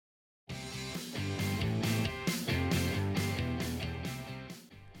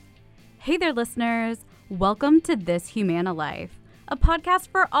Hey there, listeners. Welcome to This Humana Life, a podcast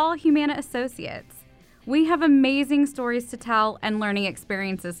for all Humana associates. We have amazing stories to tell and learning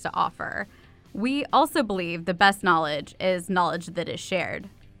experiences to offer. We also believe the best knowledge is knowledge that is shared.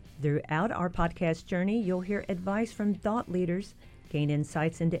 Throughout our podcast journey, you'll hear advice from thought leaders, gain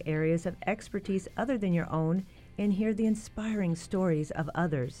insights into areas of expertise other than your own, and hear the inspiring stories of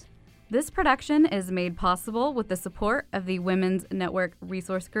others. This production is made possible with the support of the Women's Network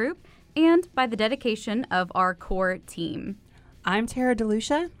Resource Group and by the dedication of our core team. I'm Tara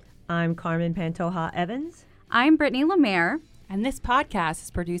DeLucia. I'm Carmen Pantoja Evans. I'm Brittany Lemaire. And this podcast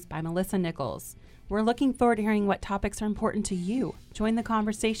is produced by Melissa Nichols. We're looking forward to hearing what topics are important to you. Join the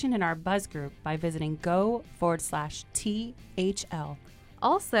conversation in our Buzz group by visiting go/THL.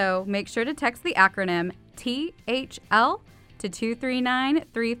 Also, make sure to text the acronym THL to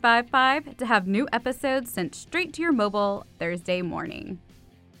 239-355 to have new episodes sent straight to your mobile Thursday morning.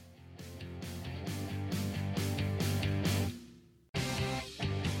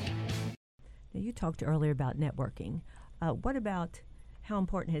 Now, you talked earlier about networking. What about how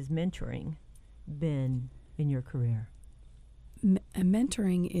important has mentoring been in your career?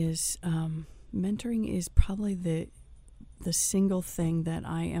 Mentoring is probably the single thing that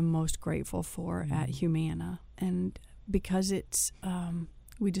I am most grateful for at Humana, and because it's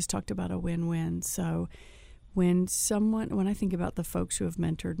we just talked about a win-win. So when I think about the folks who have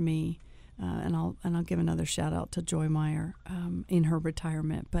mentored me, and I'll give another shout out to Joy Meyer in her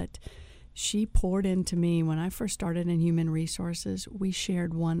retirement, but she poured into me when I first started in human resources. We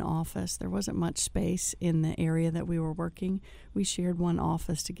shared one office. There wasn't much space in the area that we were working. We shared one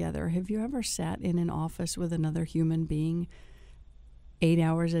office together. Have you ever sat in an office with another human being 8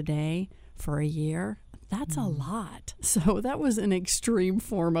 hours a day for a year? That's a lot. So that was an extreme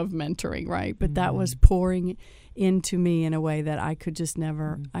form of mentoring, right? But that was pouring into me in a way that I could just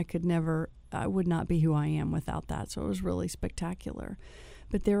never, I would not be who I am without that. So it was really spectacular.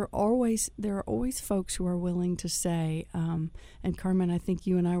 But there are always folks who are willing to say, and Carmen, I think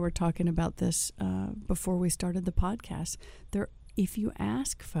you and I were talking about this before we started the podcast. If you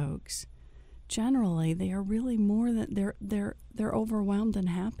ask folks, generally they are really more than they're overwhelmed and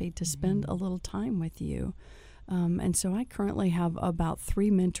happy to spend a little time with you. And so I currently have about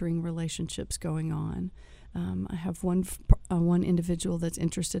 3 mentoring relationships going on. I have one individual that's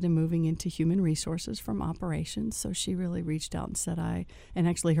interested in moving into human resources from operations. So she really reached out and said and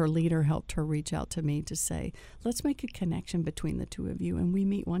actually her leader helped her reach out to me to say, let's make a connection between the two of you. And we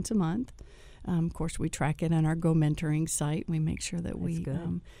meet once a month. Of course, we track it on our Go Mentoring site. We make sure that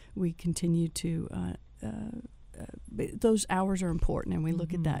we continue to those hours are important, and we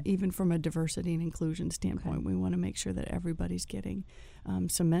look at that even from a diversity and inclusion standpoint. Okay. We want to make sure that everybody's getting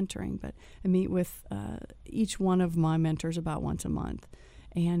some mentoring. But I meet with each one of my mentors about once a month,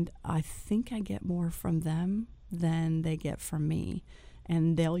 and I think I get more from them than they get from me,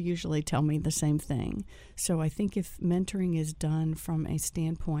 and they'll usually tell me the same thing. So I think if mentoring is done from a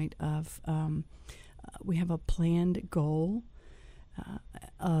standpoint of we have a planned goal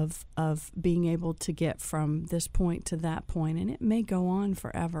of being able to get from this point to that point, and it may go on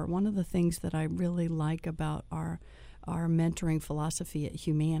forever. One of the things that I really like about our mentoring philosophy at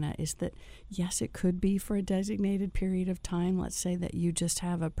Humana is that, yes, it could be for a designated period of time. Let's say that you just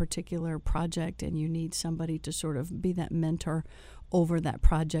have a particular project and you need somebody to sort of be that mentor over that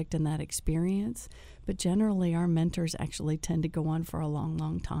project and that experience. But generally, our mentors actually tend to go on for a long,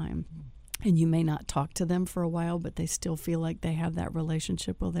 long time. And you may not talk to them for a while, but they still feel like they have that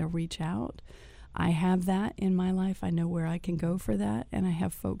relationship where they'll reach out. I have that in my life. I know where I can go for that, and I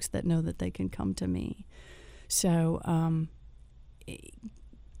have folks that know that they can come to me. So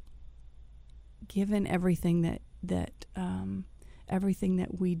given everything that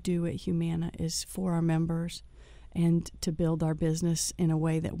we do at Humana is for our members and to build our business in a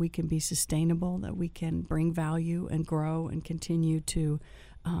way that we can be sustainable, that we can bring value and grow and continue to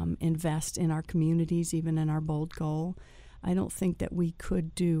invest in our communities, even in our bold goal. I don't think that we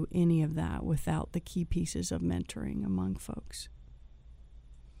could do any of that without the key pieces of mentoring among folks.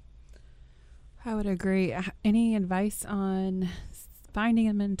 I would agree. Any advice on finding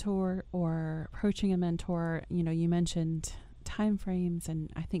a mentor or approaching a mentor? You know, you mentioned time frames,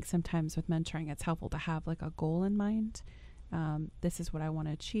 and I think sometimes with mentoring, it's helpful to have like a goal in mind. This is what I want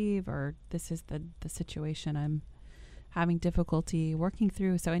to achieve, or this is the situation I'm having difficulty working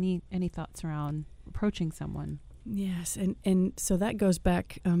through. So any thoughts around approaching someone? Yes, and so that goes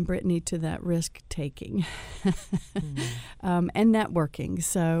back, Brittany, to that risk-taking and networking.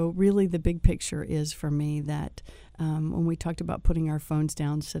 So really the big picture is for me that when we talked about putting our phones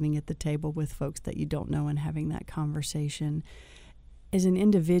down, sitting at the table with folks that you don't know and having that conversation, as an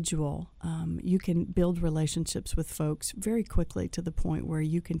individual, you can build relationships with folks very quickly to the point where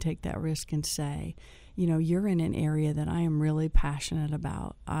you can take that risk and say, you're in an area that I am really passionate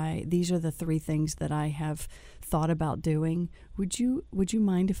about. These are the 3 things that I have thought about doing. Would you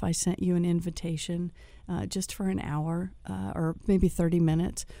mind if I sent you an invitation just for an hour or maybe 30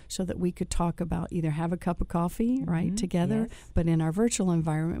 minutes so that we could talk about either have a cup of coffee, right, together, yes. but in our virtual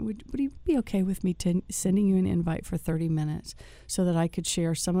environment, would you be okay with me sending you an invite for 30 minutes so that I could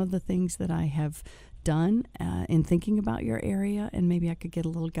share some of the things that I have done in thinking about your area, and maybe I could get a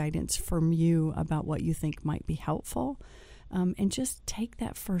little guidance from you about what you think might be helpful, and just take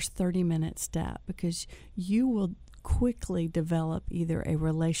that first 30-minute step, because you will quickly develop either a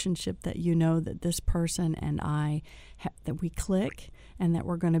relationship that that this person and I that we click and that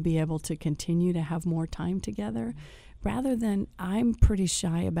we're going to be able to continue to have more time together, rather than I'm pretty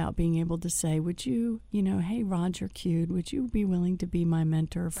shy about being able to say, would you, hey, Roger Cute, would you be willing to be my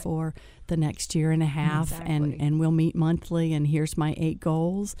mentor for the next year and a half? Exactly. And we'll meet monthly, and here's my 8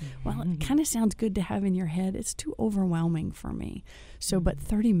 goals. Well, it kind of sounds good to have in your head. It's too overwhelming for me. So, but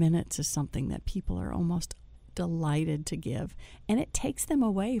 30 minutes is something that people are almost delighted to give, and it takes them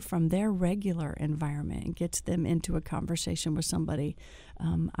away from their regular environment and gets them into a conversation with somebody.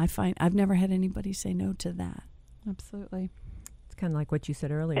 I find I've never had anybody say no to that. Absolutely. It's kind of like what you said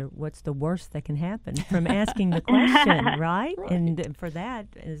earlier. What's the worst that can happen from asking the question, right? And for that,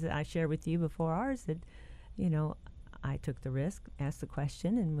 as I shared with you before ours, that, I took the risk, asked the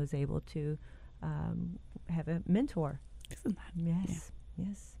question, and was able to have a mentor. Isn't that? Yes.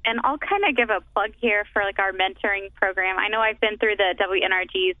 Yes. And I'll kind of give a plug here for our mentoring program. I know I've been through the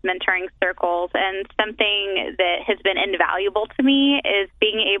WNRG's mentoring circles, and something that has been invaluable to me is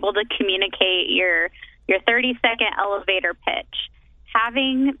being able to communicate your 30-second elevator pitch.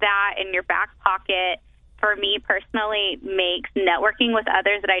 Having that in your back pocket, for me personally, makes networking with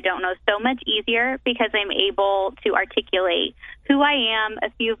others that I don't know so much easier, because I'm able to articulate who I am,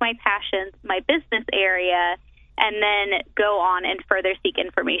 a few of my passions, my business area, and then go on and further seek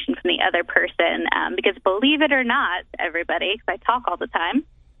information from the other person. Because believe it or not, everybody, because I talk all the time,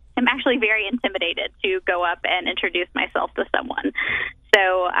 I'm actually very intimidated to go up and introduce myself to someone.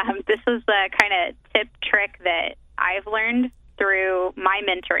 So this is the kind of tip trick that I've learned through my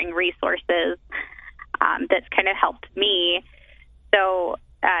mentoring resources that's kind of helped me. So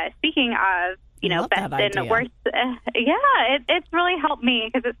speaking of, best and worst, it's really helped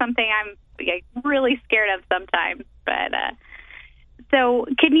me, because it's something I'm really scared of sometimes. But so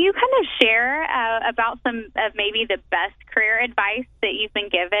can you kind of share about some of maybe the best career advice that you've been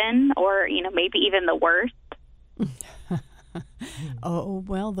given, or, maybe even the worst? Oh,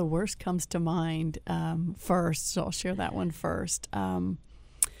 well, the worst comes to mind first, so I'll share that one first.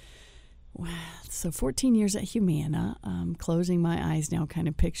 So 14 years at Humana, closing my eyes now, kind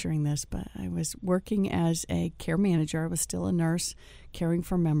of picturing this, but I was working as a care manager. I was still a nurse caring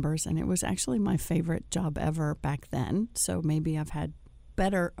for members, and it was actually my favorite job ever back then. So maybe I've had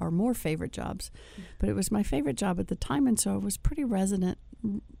better or more favorite jobs, but it was my favorite job at the time, and so I was pretty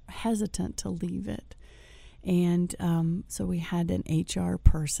hesitant to leave it. And so we had an HR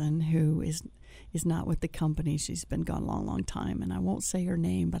person who is not with the company. She's been gone a long, long time, and I won't say her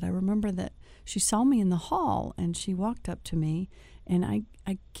name, but I remember that she saw me in the hall, and she walked up to me, and I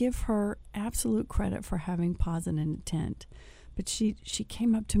give her absolute credit for having positive intent. But she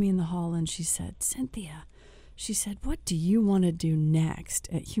came up to me in the hall, and she said, "Cynthia," she said, "what do you want to do next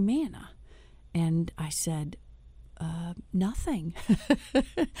at Humana?" And I said, nothing.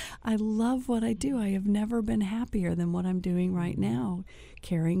 I love what I do. I have never been happier than what I'm doing right now,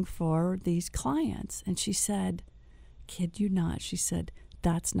 caring for these clients. And she said, kid you not, she said,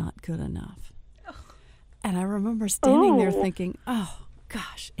 "that's not good enough." And I remember standing there thinking, oh,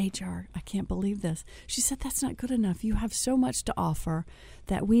 gosh, HR, I can't believe this. She said, "that's not good enough. You have so much to offer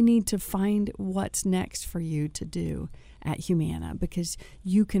that we need to find what's next for you to do at Humana, because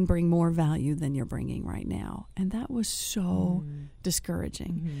you can bring more value than you're bringing right now." And that was so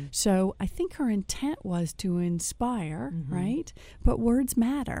discouraging. So I think her intent was to inspire, right? But words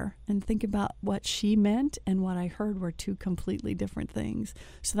matter. And think about what she meant and what I heard were two completely different things.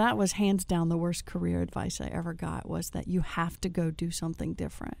 So that was hands down the worst career advice I ever got, was that you have to go do something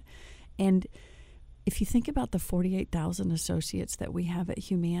different. And if you think about the 48,000 associates that we have at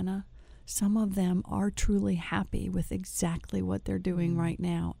Humana, some of them are truly happy with exactly what they're doing right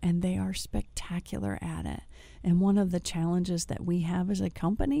now, and they are spectacular at it. And one of the challenges that we have as a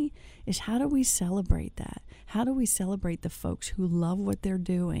company is, how do we celebrate that? How do we celebrate the folks who love what they're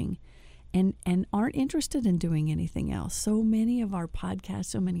doing and aren't interested in doing anything else? So many of our podcasts,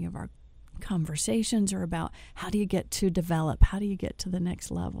 so many of our conversations are about how do you get to develop, how do you get to the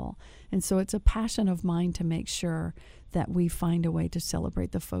next level. And so it's a passion of mine to make sure that we find a way to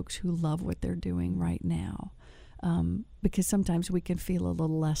celebrate the folks who love what they're doing right now. Because sometimes we can feel a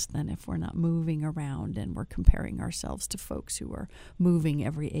little less than if we're not moving around and we're comparing ourselves to folks who are moving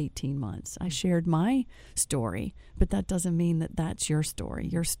every 18 months. I shared my story, but that doesn't mean that that's your story.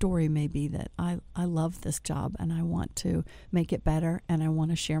 Your story may be that I love this job and I want to make it better, and I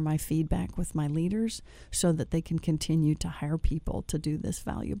want to share my feedback with my leaders so that they can continue to hire people to do this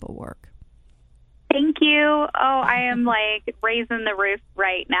valuable work. Thank you. Oh, I am like raising the roof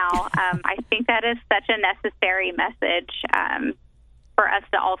right now. I think that is such a necessary message for us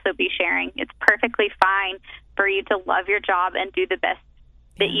to also be sharing. It's perfectly fine for you to love your job and do the best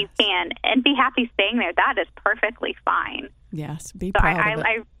that you can and be happy staying there. That is perfectly fine. Yes, be proud of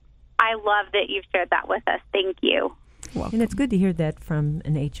it. I love that you've shared that with us. Thank you. Welcome. And it's good to hear that from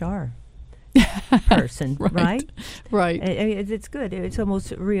an HR person, right? Right. It's good. It's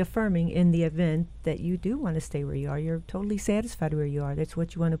almost reaffirming in the event that you do want to stay where you are. You're totally satisfied where you are. That's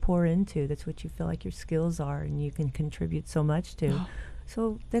what you want to pour into. That's what you feel like your skills are and you can contribute so much to.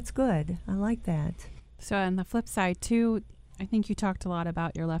 So that's good. I like that. So on the flip side, too, I think you talked a lot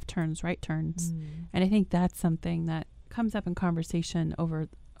about your left turns, right turns. And I think that's something that comes up in conversation over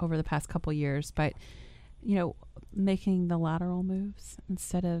the past couple years. But, you know, making the lateral moves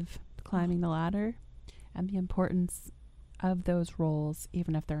instead of climbing the ladder, and the importance of those roles,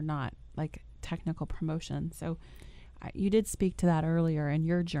 even if they're not like technical promotion. So you did speak to that earlier in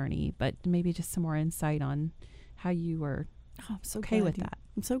your journey, but maybe just some more insight on how you were okay with that.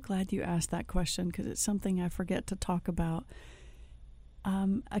 I'm so glad you asked that question because it's something I forget to talk about.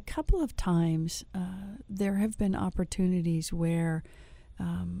 A couple of times there have been opportunities where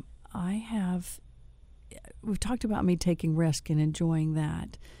we've talked about me taking risk and enjoying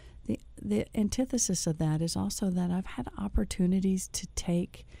that. The antithesis of that is also that I've had opportunities to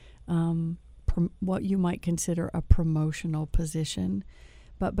take what you might consider a promotional position,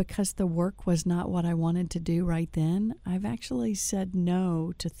 but because the work was not what I wanted to do right then, I've actually said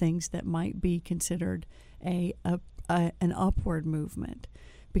no to things that might be considered an upward movement,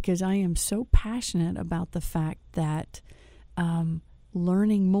 because I am so passionate about the fact that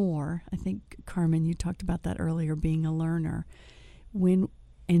learning more. I think, Carmen, you talked about that earlier, being a learner.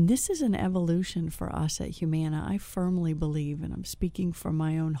 And this is an evolution for us at Humana. I firmly believe, and I'm speaking from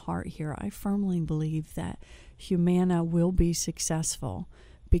my own heart here, I firmly believe that Humana will be successful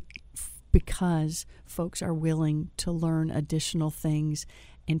because folks are willing to learn additional things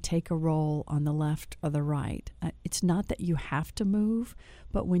and take a role on the left or the right. It's not that you have to move,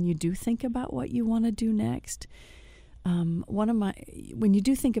 but when you do think about what you want to do next, when you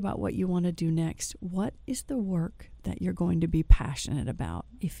do think about what you want to do next, what is the work that you're going to be passionate about?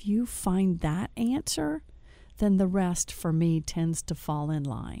 If you find that answer, then the rest for me tends to fall in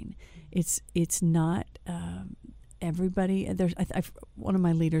line. It's not everybody. One of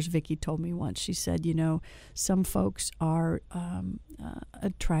my leaders, Vicki, told me once. She said, some folks are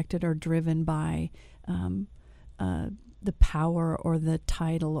attracted or driven by the power or the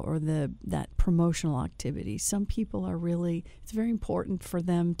title or that promotional activity. Some people are really, it's very important for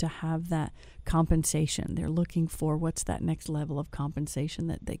them to have that compensation. They're looking for what's that next level of compensation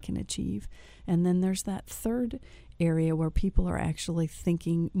that they can achieve. And then there's that third area where people are actually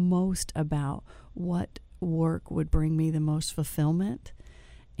thinking most about what work would bring me the most fulfillment.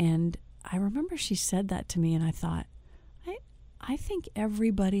 And I remember she said that to me, and I thought, I think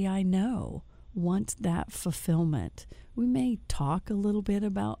everybody I know wants that fulfillment. We may talk a little bit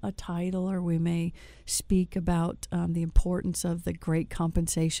about a title, or we may speak about the importance of the great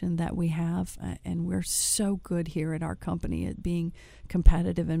compensation that we have, and we're so good here at our company at being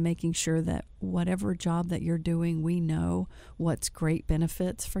competitive and making sure that whatever job that you're doing, we know what's great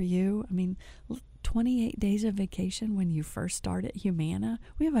benefits for you. I mean, 28 days of vacation when you first start at Humana.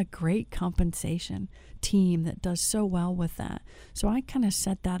 We have a great compensation team that does so well with that. So I kind of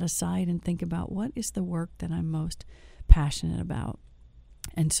set that aside and think about what is the work that I'm most passionate about.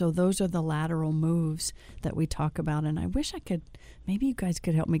 And so those are the lateral moves that we talk about. And I wish maybe you guys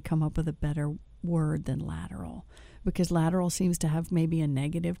could help me come up with a better word than lateral, because lateral seems to have maybe a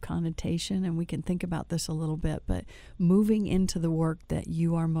negative connotation, and we can think about this a little bit, but moving into the work that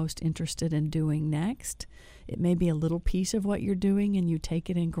you are most interested in doing next. It may be a little piece of what you're doing and you take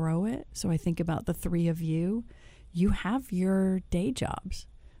it and grow it. So I think about the three of you. You have your day jobs,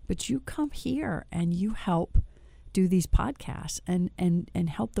 but you come here and you help do these podcasts and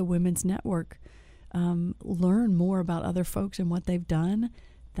help the Women's Network learn more about other folks and what they've done.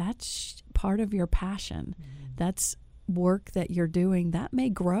 That's part of your passion. Mm-hmm. work that you're doing, that may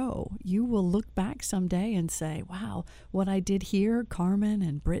grow. You will look back someday and say, wow, what I did here, Carmen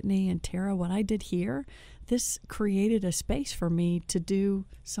and Brittany and Tara, what I did here, this created a space for me to do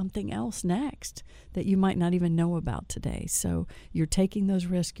something else next that you might not even know about today. So you're taking those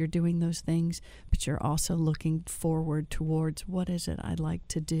risks, you're doing those things, but you're also looking forward towards what is it I'd like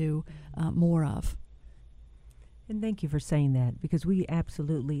to do more of. And thank you for saying that, because we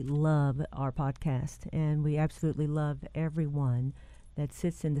absolutely love our podcast, and we absolutely love everyone that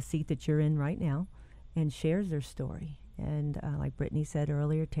sits in the seat that you're in right now and shares their story. And like Brittany said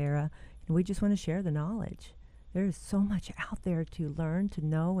earlier, Tara, we just want to share the knowledge. There is so much out there to learn, to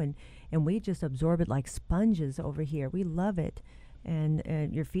know, and we just absorb it like sponges over here. We love it, and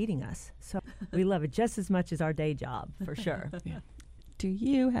you're feeding us. So we love it just as much as our day job, for sure. Yeah. Do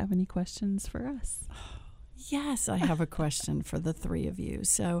you have any questions for us? Yes, I have a question for the three of you.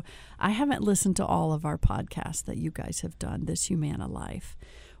 So I haven't listened to all of our podcasts that you guys have done, this Humana Life.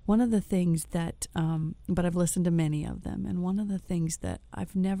 One of the things that, but I've listened to many of them, and one of the things that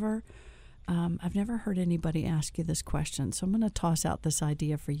I've never heard anybody ask you this question. So I'm going to toss out this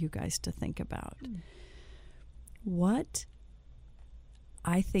idea for you guys to think about. What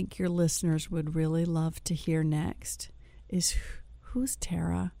I think your listeners would really love to hear next is who's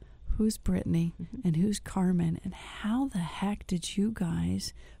Tara, who's Brittany, and who's Carmen, and how the heck did you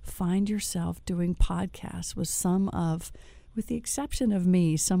guys find yourself doing podcasts with the exception of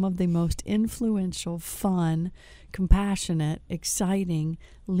me, some of the most influential, fun, compassionate, exciting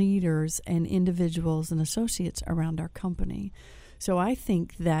leaders and individuals and associates around our company. So I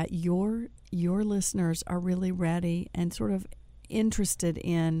think that your listeners are really ready and sort of interested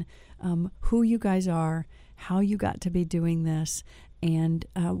in who you guys are, how you got to be doing this, and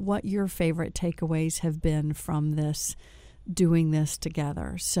what your favorite takeaways have been from this, doing this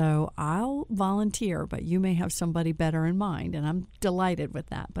together. So I'll volunteer, but you may have somebody better in mind, and I'm delighted with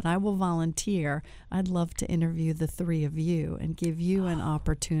that. But I will volunteer. I'd love to interview the three of you and give you an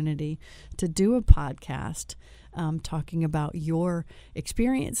opportunity to do a podcast talking about your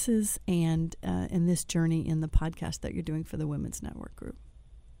experiences and in this journey in the podcast that you're doing for the Women's Network Group.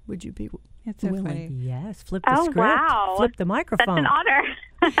 Would you be willing? Yes. Flip the script. Wow. Flip the microphone. That's an honor.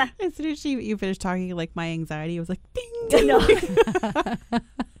 As soon as you finished talking, like my anxiety was like, ding,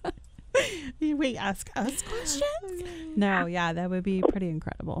 ding. Wait, ask us questions? No, yeah, that would be pretty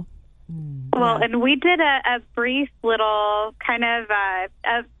incredible. Well, and we did a brief little kind of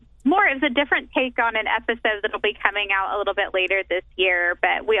it was a different take on an episode that'll be coming out a little bit later this year,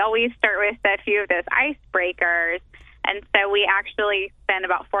 but we always start with a few of those icebreakers. And so we actually spent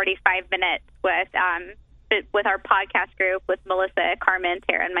about 45 minutes with our podcast group, with Melissa, Carmen,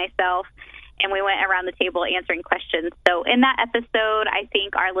 Tara, and myself, and we went around the table answering questions. So in that episode, I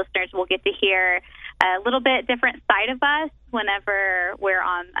think our listeners will get to hear a little bit different side of us whenever we're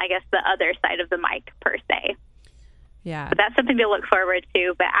on, I guess, the other side of the mic, per se. Yeah. But that's something to look forward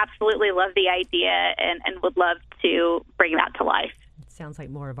to, but absolutely love the idea and would love to bring that to life. It sounds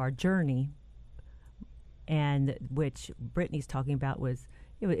like more of our journey. And which Brittany's talking about was,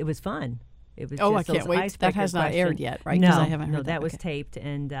 it was fun. It was I can't wait. That has not aired yet, right? No, I haven't heard that was taped,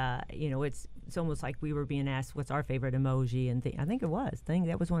 and it's almost like we were being asked what's our favorite emoji, and I think it was.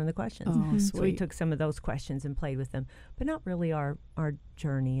 That was one of the questions. Oh, sweet. So we took some of those questions and played with them, but not really our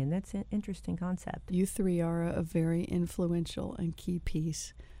journey, and that's an interesting concept. You three are a very influential and key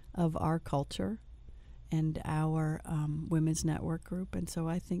piece of our culture and our Women's Network Group. And so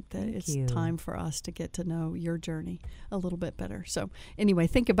I think that it's time for us to get to know your journey a little bit better. So anyway,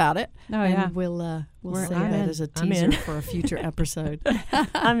 think about it. Oh, and yeah. We'll say that as a teaser for a future episode.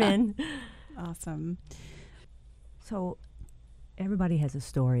 I'm in. Awesome. So everybody has a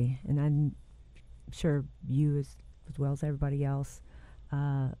story, and I'm sure you as well as everybody else,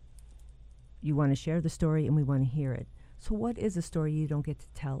 you want to share the story and we want to hear it. So what is a story you don't get to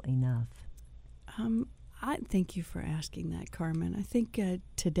tell enough? I thank you for asking that, Carmen. I think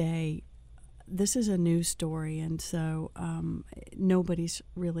today this is a news story, and so nobody's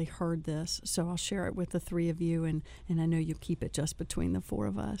really heard this. So I'll share it with the three of you, and I know you'll keep it just between the four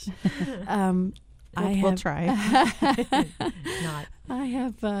of us. We'll try. Not. I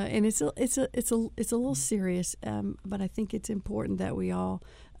have, and it's a little serious, but I think it's important that we all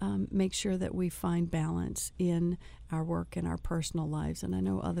make sure that we find balance in our work and our personal lives. And I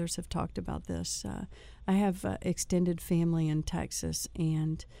know others have talked about this. I have extended family in Texas,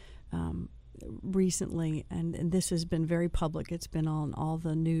 and recently, and this has been very public. It's been on all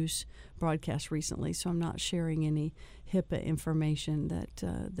the news broadcasts recently, so I'm not sharing any HIPAA information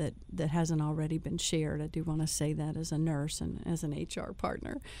that hasn't already been shared. I do want to say that as a nurse and as an HR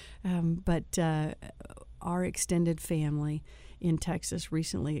partner. But our extended family in Texas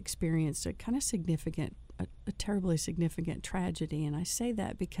recently experienced a kind of significant, a terribly significant tragedy. And I say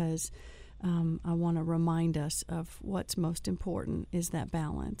that because I want to remind us of what's most important is that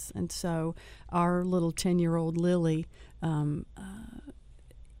balance. And so our little 10-year-old Lily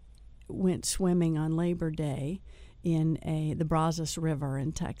went swimming on Labor Day in the Brazos River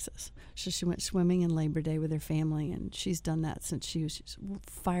in Texas. So she went swimming in Labor Day with her family, and she's done that since she's a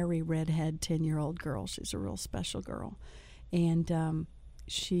fiery redhead 10-year-old girl. She's a real special girl. And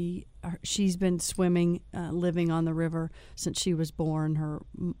she's been swimming, living on the river since she was born. Her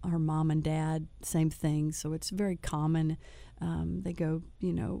mom and dad, same thing. So it's very common. They go,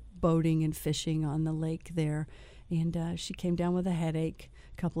 boating and fishing on the lake there. And she came down with a headache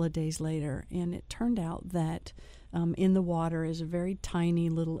a couple of days later. And it turned out that in the water is a very tiny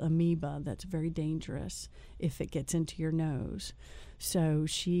little amoeba that's very dangerous if it gets into your nose. So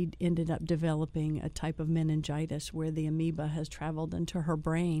she ended up developing a type of meningitis where the amoeba has traveled into her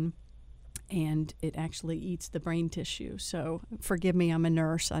brain, and it actually eats the brain tissue. So forgive me, I'm a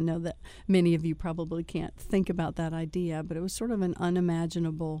nurse. I know that many of you probably can't think about that idea, but it was sort of an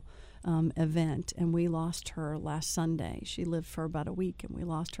unimaginable event, and we lost her last Sunday. She lived for about a week, and we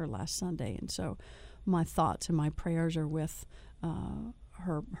lost her last Sunday. And so my thoughts and my prayers are with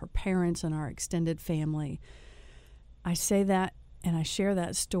her parents and our extended family. I say that and I share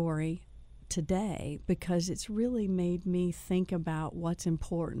that story today because it's really made me think about what's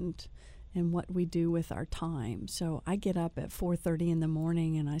important and what we do with our time. So I get up at 4:30 in the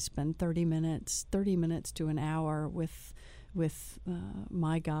morning and I spend 30 minutes to an hour with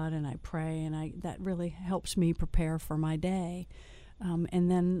my God, and I pray, and that really helps me prepare for my day.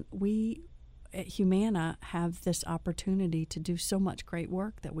 And then we at Humana have this opportunity to do so much great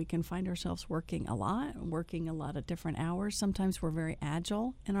work that we can find ourselves working a lot of different hours. Sometimes we're very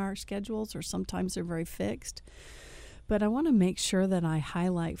agile in our schedules, or sometimes they're very fixed. But I want to make sure that I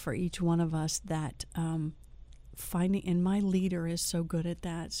highlight for each one of us that finding, and my leader is so good at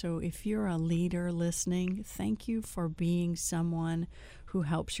that. So if you're a leader listening, thank you for being someone who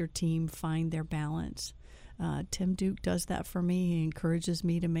helps your team find their balance. Tim Duke does that for me. He encourages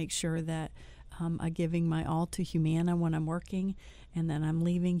me to make sure that I'm giving my all to Humana when I'm working, and then I'm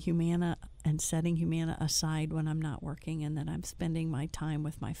leaving Humana and setting Humana aside when I'm not working, and then I'm spending my time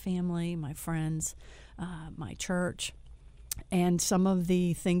with my family, my friends, my church, and some of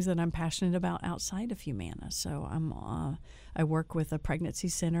the things that I'm passionate about outside of Humana. So I work with a pregnancy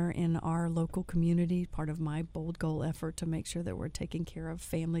center in our local community, part of my bold goal effort to make sure that we're taking care of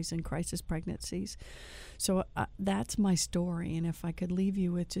families in crisis pregnancies. So that's my story. And if I could leave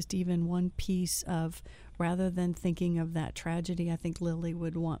you with just even one piece of, rather than thinking of that tragedy, I think Lily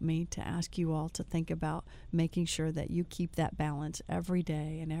would want me to ask you all to think about making sure that you keep that balance every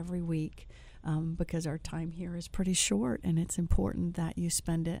day and every week. Because our time here is pretty short, and it's important that you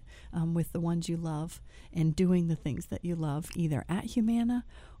spend it with the ones you love and doing the things that you love, either at Humana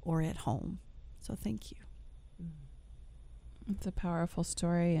or at home. So thank you. It's a powerful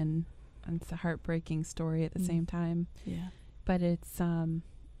story, and it's a heartbreaking story at the same time. Yeah. But it's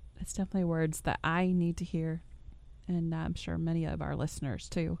definitely words that I need to hear, and I'm sure many of our listeners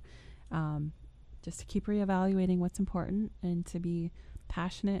too. Just to keep reevaluating what's important, and to be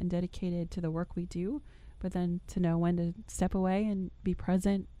passionate and dedicated to the work we do, but then to know when to step away and be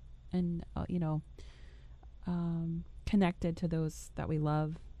present and connected to those that we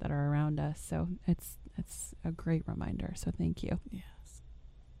love that are around us. So it's a great reminder. So thank you. Yes.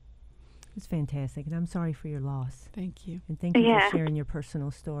 It's fantastic, and I'm sorry for your loss. Thank you. And thank you for sharing your personal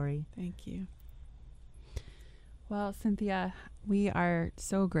story. Thank you. Well, Cynthia, we are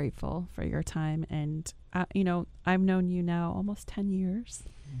so grateful for your time. And, I've known you now almost 10 years,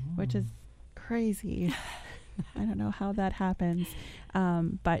 which is crazy. I don't know how that happens.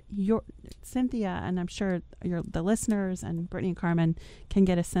 But Cynthia, and I'm sure the listeners and Brittany and Carmen can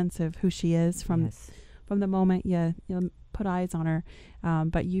get a sense of who she is from the moment you put eyes on her.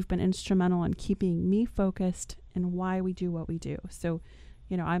 But you've been instrumental in keeping me focused in why we do what we do. So,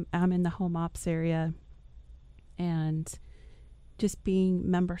 I'm in the home ops area, and just being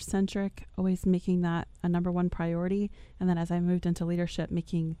member-centric, always making that a number one priority. And then as I moved into leadership,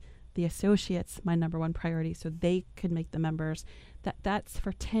 making the associates my number one priority so they could make the members. That's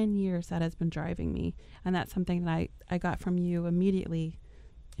for 10 years that has been driving me. And that's something that I got from you immediately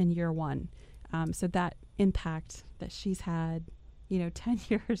in year one. So that impact that she's had, 10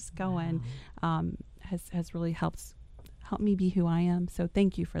 years going, has really helped me be who I am. So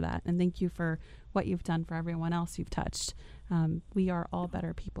thank you for that. And thank you for what you've done for everyone else you've touched. We are all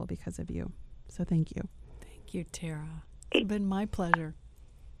better people because of you. So thank you. Thank you, Tara. It's been my pleasure.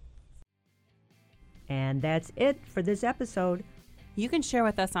 And that's it for this episode. You can share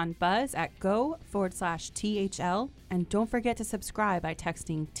with us on Buzz at go/THL. And don't forget to subscribe by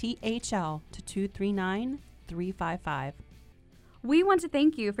texting THL to 239-355. We want to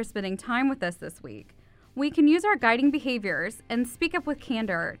thank you for spending time with us this week. We can use our guiding behaviors and speak up with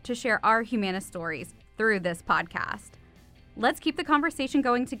candor to share our Humana stories through this podcast. Let's keep the conversation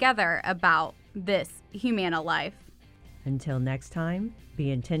going together about this Humana life. Until next time,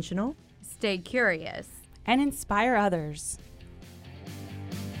 be intentional, Stay curious, And inspire others.